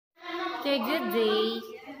Okay, good day.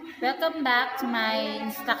 Welcome back to my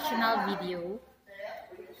instructional video.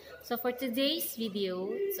 So for today's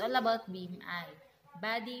video, it's all about BMI,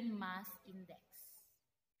 Body Mass Index.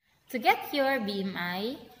 To get your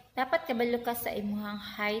BMI, dapat kabalo ka sa imuhang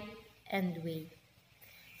height and weight.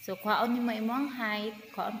 So kuhaon nimo imuhang height,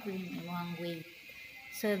 kuhaon po imuhang weight.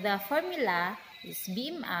 So the formula is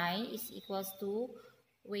BMI is equals to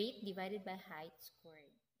weight divided by height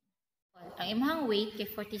squared. Ang imuhang weight kay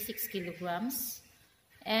 46 kilograms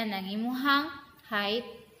and ang imuhang height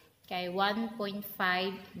kay 1.5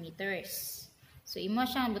 meters. So imo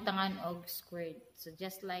siyang butangan og squared. So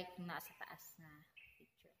just like nasa taas na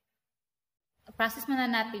picture. Process muna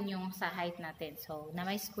natin yung sa height natin. So na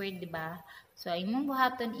may squared, di ba? So ang imong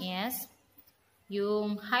buhaton is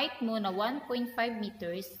yung height mo na 1.5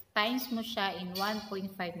 meters times mo siya in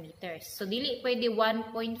 1.5 meters. So dili pwede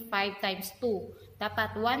 1.5 times 2.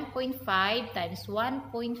 Dapat 1.5 times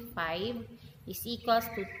 1.5 is equals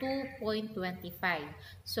to 2.25.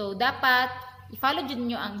 So dapat i-follow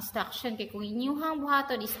dyan nyo ang instruction kay kung inyuhang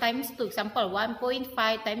buhaton is times 2. Example, 1.5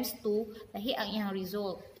 times 2, lahi ang iyang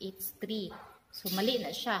result. It's 3. So mali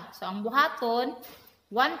na siya. So ang buhaton,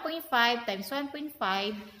 1.5 times 1.5,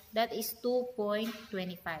 that is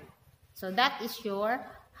 2.25. So that is your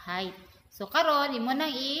height. So karon imo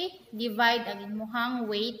nang i-divide ang imuhang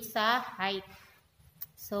weight sa height.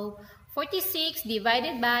 So 46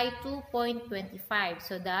 divided by 2.25.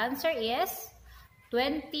 So the answer is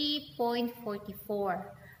 20.44.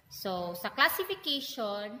 So sa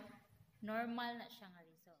classification, normal na siya nga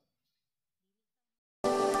result.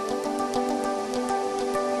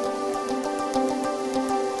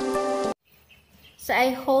 So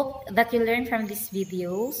I hope that you learned from this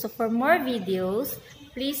video. So for more videos,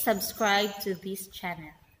 please subscribe to this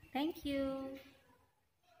channel. Thank you.